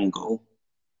at an angle,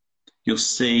 you'll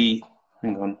see,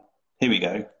 hang on, here we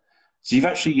go. So you've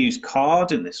actually used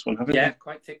card in this one, haven't you? Yeah,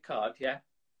 quite thick card, yeah.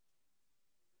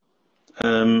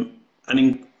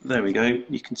 And there we go.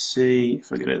 You can see,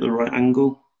 if I get it at the right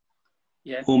angle,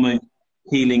 almost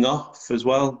peeling off as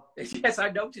well. Yes, I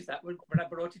noticed that when I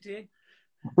brought it in.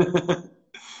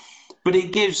 But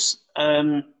it gives,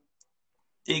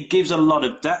 it gives a lot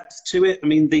of depth to it. I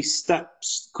mean, these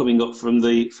steps coming up from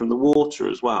the water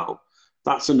as well.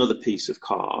 That's another piece of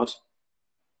card.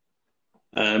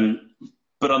 Um,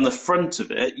 but on the front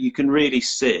of it, you can really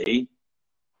see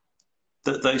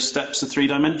that those steps are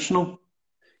three-dimensional.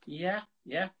 Yeah,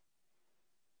 yeah.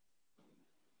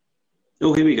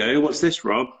 Oh, here we go. What's this,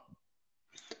 Rob?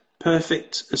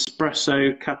 Perfect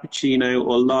espresso, cappuccino,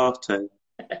 or latte.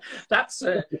 That's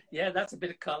yeah, that's a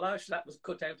bit of collage. That was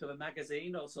cut out of a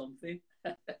magazine or something.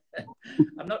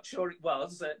 I'm not sure it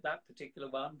was that particular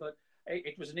one, but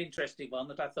it was an interesting one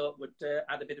that I thought would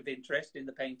add a bit of interest in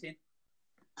the painting.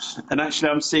 And actually,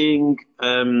 I'm seeing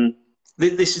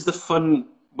this is the fun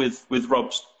with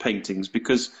Rob's paintings,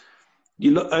 because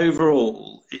you look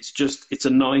overall, it's a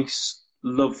nice,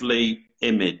 lovely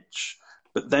image.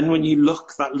 But then when you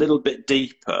look that little bit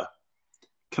deeper,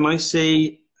 can I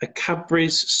see a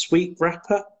Cadbury's sweet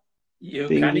wrapper? You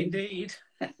can indeed.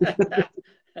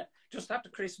 Just after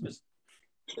Christmas.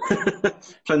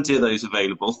 Plenty of those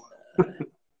available.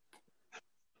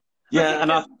 Yeah,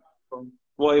 and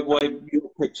why your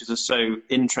pictures are so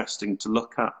interesting to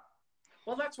look at.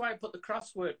 Well, that's why I put the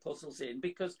crossword puzzles in,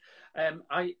 because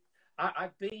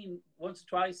I've been once or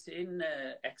twice in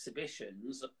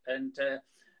exhibitions, and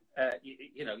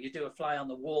you know, you do a fly on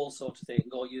the wall sort of thing,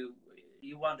 or you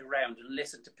wander around and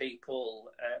listen to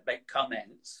people make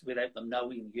comments without them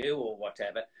knowing you or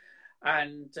whatever.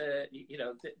 And, you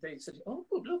know, they said, oh,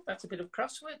 look, that's a bit of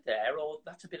crossword there, or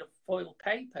that's a bit of foil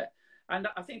paper. And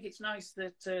I think it's nice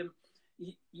that,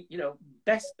 you know,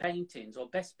 best paintings or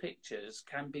best pictures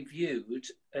can be viewed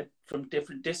from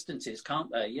different distances,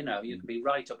 can't they? You know, you can be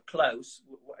right up close,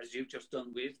 as you've just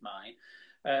done with mine,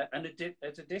 and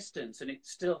at a distance, and it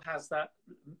still has that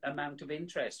amount of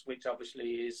interest, which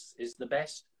obviously is the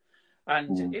best.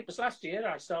 And it was last year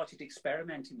I started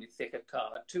experimenting with thicker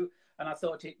card too, and I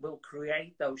thought it will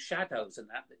create those shadows and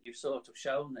that you've sort of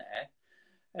shown there.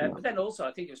 But then also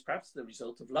I think it was perhaps the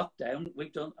result of lockdown.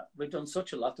 We've done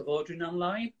such a lot of ordering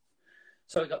online,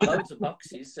 so I got loads of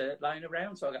boxes lying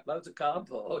around. So I got loads of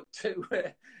cardboard to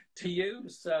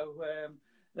use. So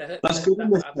that's good.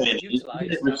 I've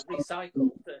utilised, I've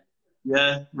recycled.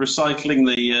 Yeah, recycling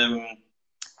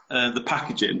the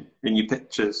packaging in your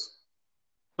pictures.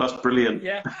 That's brilliant.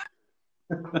 Yeah.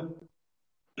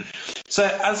 So,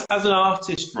 as an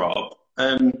artist, Rob,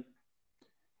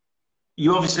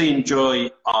 you obviously enjoy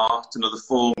art and other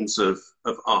forms of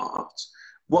art.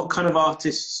 What kind of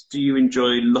artists do you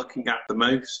enjoy looking at the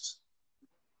most?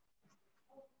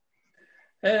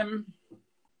 I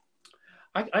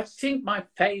think my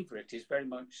favourite is very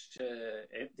much the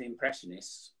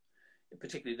Impressionists,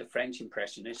 particularly the French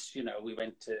Impressionists. You know, we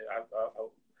went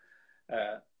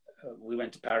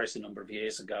to Paris a number of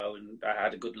years ago, and I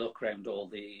had a good look around all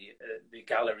the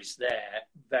galleries there,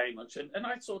 very much. And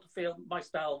I sort of feel my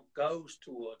style goes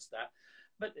towards that.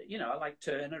 But, you know, I like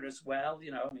Turner as well.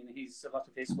 You know, I mean, a lot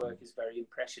of his work is very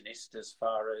impressionist as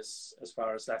far as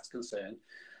that's concerned.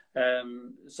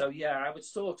 So, yeah, I would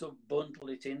sort of bundle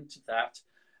it into that.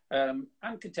 And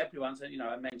contemporary ones, you know,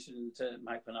 I mentioned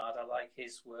Mike Bernard. I like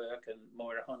his work, and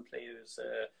Moira Huntley, who's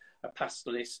a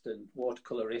pastelist and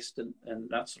watercolorist and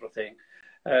that sort of thing.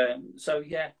 So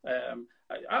yeah,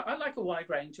 I like a wide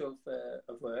range of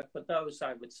work, but those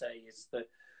I would say is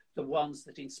the ones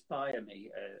that inspire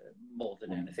me more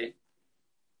than anything.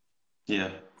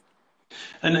 Yeah,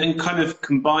 and kind of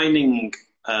combining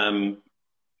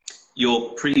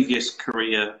your previous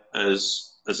career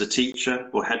as a teacher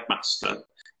or headmaster,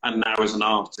 and now as an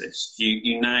artist,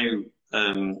 you now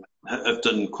have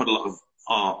done quite a lot of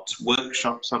art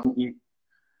workshops, haven't you?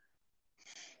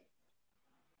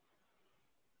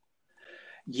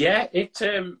 Yeah,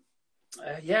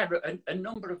 yeah, a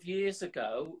number of years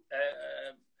ago,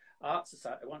 art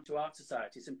society. I went to art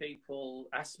societies, and people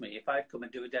asked me if I'd come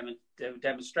and do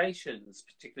demonstrations,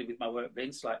 particularly with my work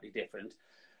being slightly different.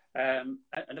 And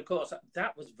of course,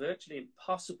 that was virtually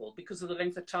impossible because of the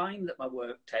length of time that my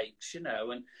work takes, you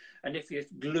know, and if you're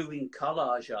gluing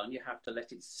collage on, you have to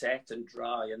let it set and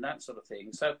dry and that sort of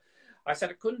thing. So I said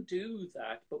I couldn't do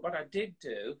that. But what I did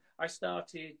do, I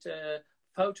started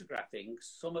photographing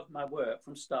some of my work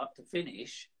from start to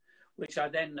finish, which I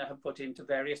then have put into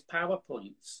various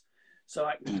PowerPoints. So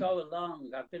I can go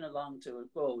along, I've been along to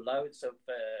loads of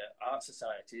art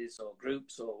societies or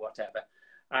groups or whatever,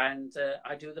 and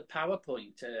I do the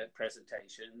PowerPoint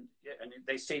presentation, and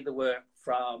they see the work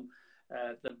from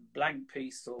the blank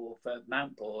piece of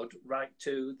mount board right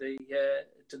to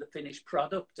the finished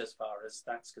product as far as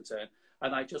that's concerned.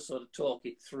 And I just sort of talk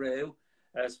it through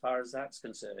as far as that's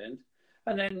concerned.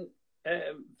 And then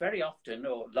very often,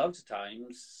 or loads of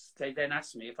times, they then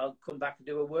ask me if I'll come back and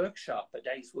do a workshop, a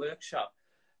day's workshop.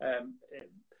 Um,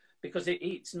 because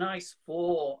it's nice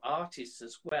for artists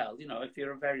as well. You know, if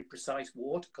you're a very precise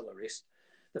watercolorist,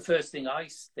 the first thing I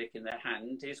stick in their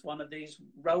hand is one of these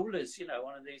rollers, you know,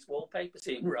 one of these wallpaper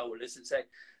seam rollers, and say,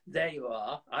 there you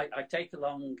are. I take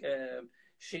along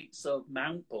sheets of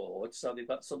mount board, so they've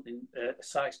got something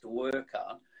size to work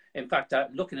on. In fact,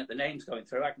 looking at the names going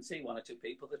through, I can see one or two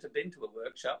people that have been to a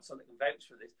workshop, so they can vouch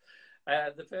for this.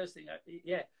 The first thing,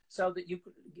 yeah, so that you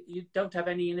don't have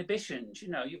any inhibitions. You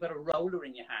know, you've got a roller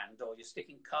in your hand, or you're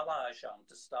sticking collage on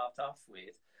to start off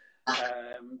with,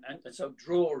 and so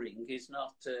drawing is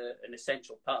not an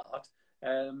essential part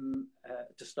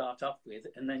to start off with.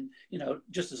 And then, you know,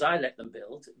 just as I let them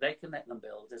build, they can let them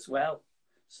build as well.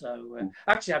 So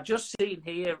actually, I've just seen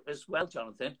here as well,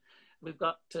 Jonathan. We've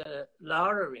got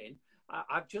Lara in.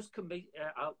 I've just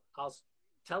I'll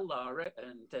tell Lara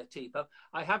and Tipo,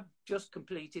 I have just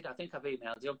completed, I think I've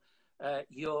emailed you,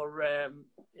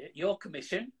 your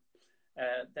commission.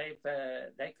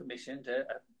 They commissioned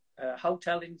a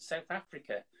hotel in South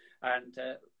Africa, and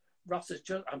Ross has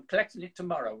just, I'm collecting it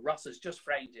tomorrow. Ross has just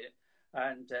framed it,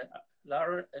 and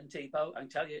Lara and Tipo, I can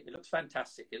tell you, it looks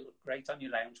fantastic. It looks great on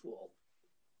your lounge wall.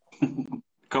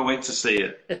 Can't wait to see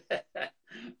it.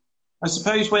 I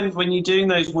suppose when you're doing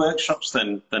those workshops,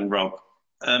 then Rob,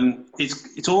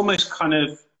 it's almost kind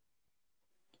of,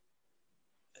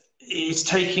 it's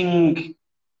taking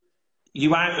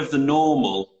you out of the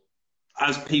normal,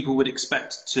 as people would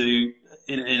expect to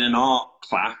in an art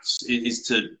class, is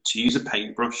to use a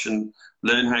paintbrush and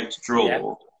learn how to draw.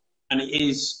 Yeah. And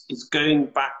it's going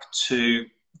back to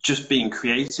just being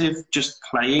creative, just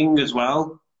playing as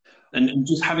well, and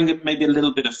just having maybe a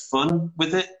little bit of fun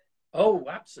with it. Oh,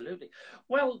 absolutely.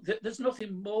 Well, there's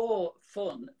nothing more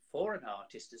fun for an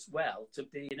artist as well to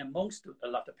be in amongst a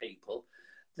lot of people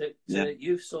that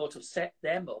you've sort of set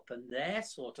them up and they're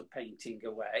sort of painting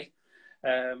away,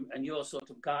 and you're sort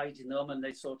of guiding them, and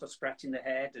they're sort of scratching their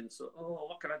head and sort of, oh,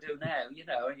 what can I do now? You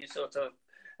know, and you sort of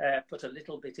put a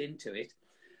little bit into it.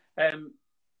 And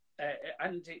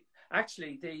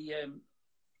actually,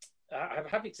 I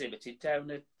have exhibited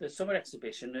down at the summer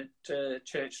exhibition at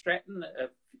Church Stretton a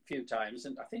few times,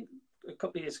 and I think a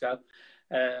couple of years ago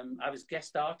I was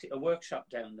guest art at a workshop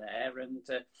down there, and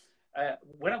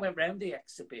when I went round the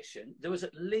exhibition, there was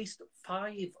at least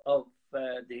 5 of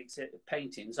the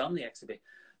paintings on the exhibit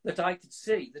that I could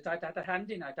see that I'd had a hand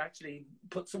in. I'd actually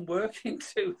put some work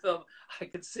into them. I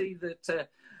could see that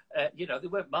you know, they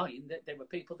weren't mine, that they were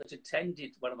people that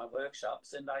attended one of my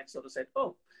workshops, and I sort of said,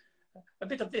 oh, a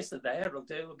bit of this and there will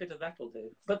do, a bit of that will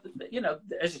do. But, you know,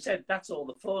 as you said, that's all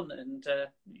the fun. And,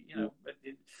 you know.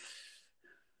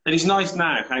 And it's nice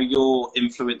now how you're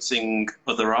influencing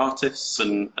other artists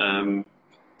and on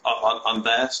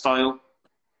their style.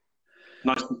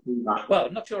 Nice to see that. Well,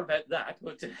 I'm not sure about that,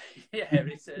 but yeah,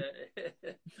 it's...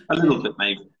 a little bit,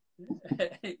 maybe.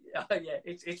 Yeah,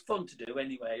 it's fun to do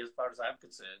anyway, as far as I'm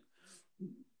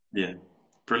concerned. Yeah.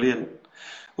 Brilliant.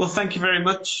 Well, thank you very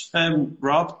much,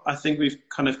 Rob. I think we've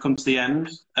kind of come to the end.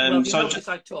 Well, you notice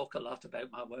I talk a lot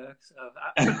about my work, so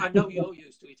I know you're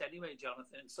used to it anyway,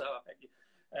 Jonathan, so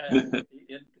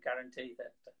you guarantee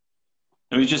that.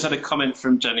 And we just had a comment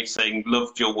from Jenny saying,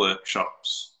 loved your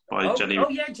workshops by Jenny. Oh,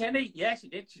 yeah, Jenny. Yeah, she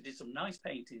did. She did some nice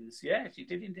paintings. Yeah, she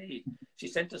did indeed. She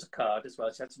sent us a card as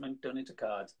well. She had something done into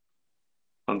cards.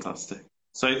 Fantastic.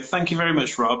 So thank you very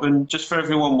much, Rob. And just for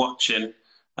everyone watching,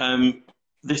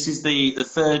 this is the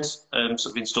third sort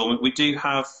of instalment. We do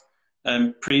have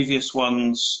previous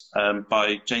ones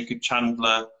by Jacob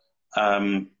Chandler.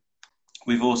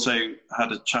 We've also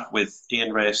had a chat with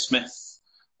Ian Reyes-Smith.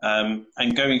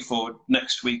 And going forward,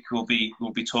 next week we'll be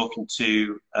talking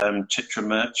to Chitra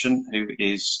Merchant, who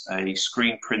is a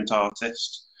screen print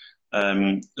artist,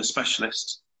 a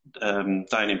specialist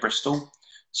down in Bristol.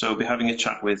 So we'll be having a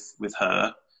chat with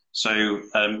her. So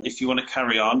if you want to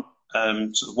carry on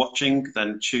sort of watching,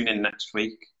 then tune in next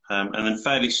week, and then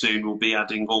fairly soon we'll be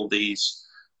adding all these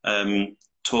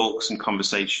talks and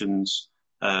conversations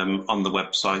on the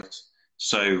website,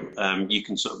 so you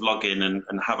can sort of log in and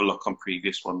have a look on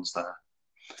previous ones there.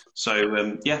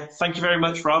 So yeah, thank you very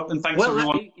much, Rob, and thanks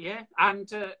everyone. Yeah,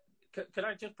 and could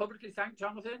I just publicly thank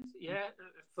Jonathan,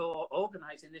 for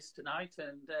organising this tonight,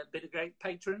 and been a great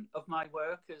patron of my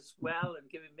work as well, and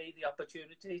giving me the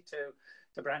opportunity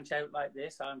to branch out like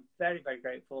this. I'm very, very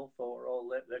grateful for all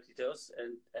that he does,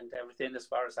 and everything as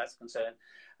far as that's concerned,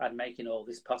 and making all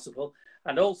this possible.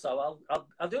 And also,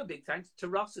 I'll do a big thanks to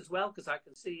Ross as well, because I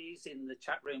can see he's in the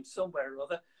chat room somewhere or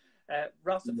other.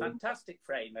 Rob's a fantastic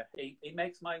framer. He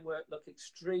makes my work look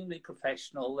extremely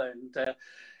professional and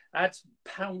adds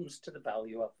pounds to the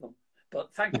value of them. But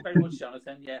thank you very much,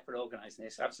 Jonathan, for organising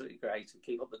this. Absolutely great, and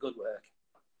keep up the good work.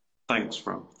 Thanks,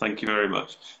 Rob. Thank you very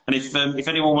much. And if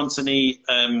anyone wants any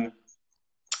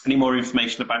more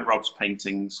information about Rob's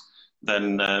paintings,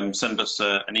 then send us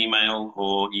an email,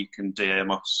 or you can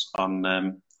DM us on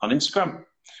Instagram.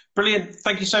 Brilliant.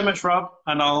 Thank you so much, Rob,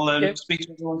 and I'll speak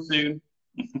to everyone soon.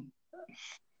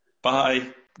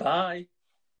 Bye. Bye.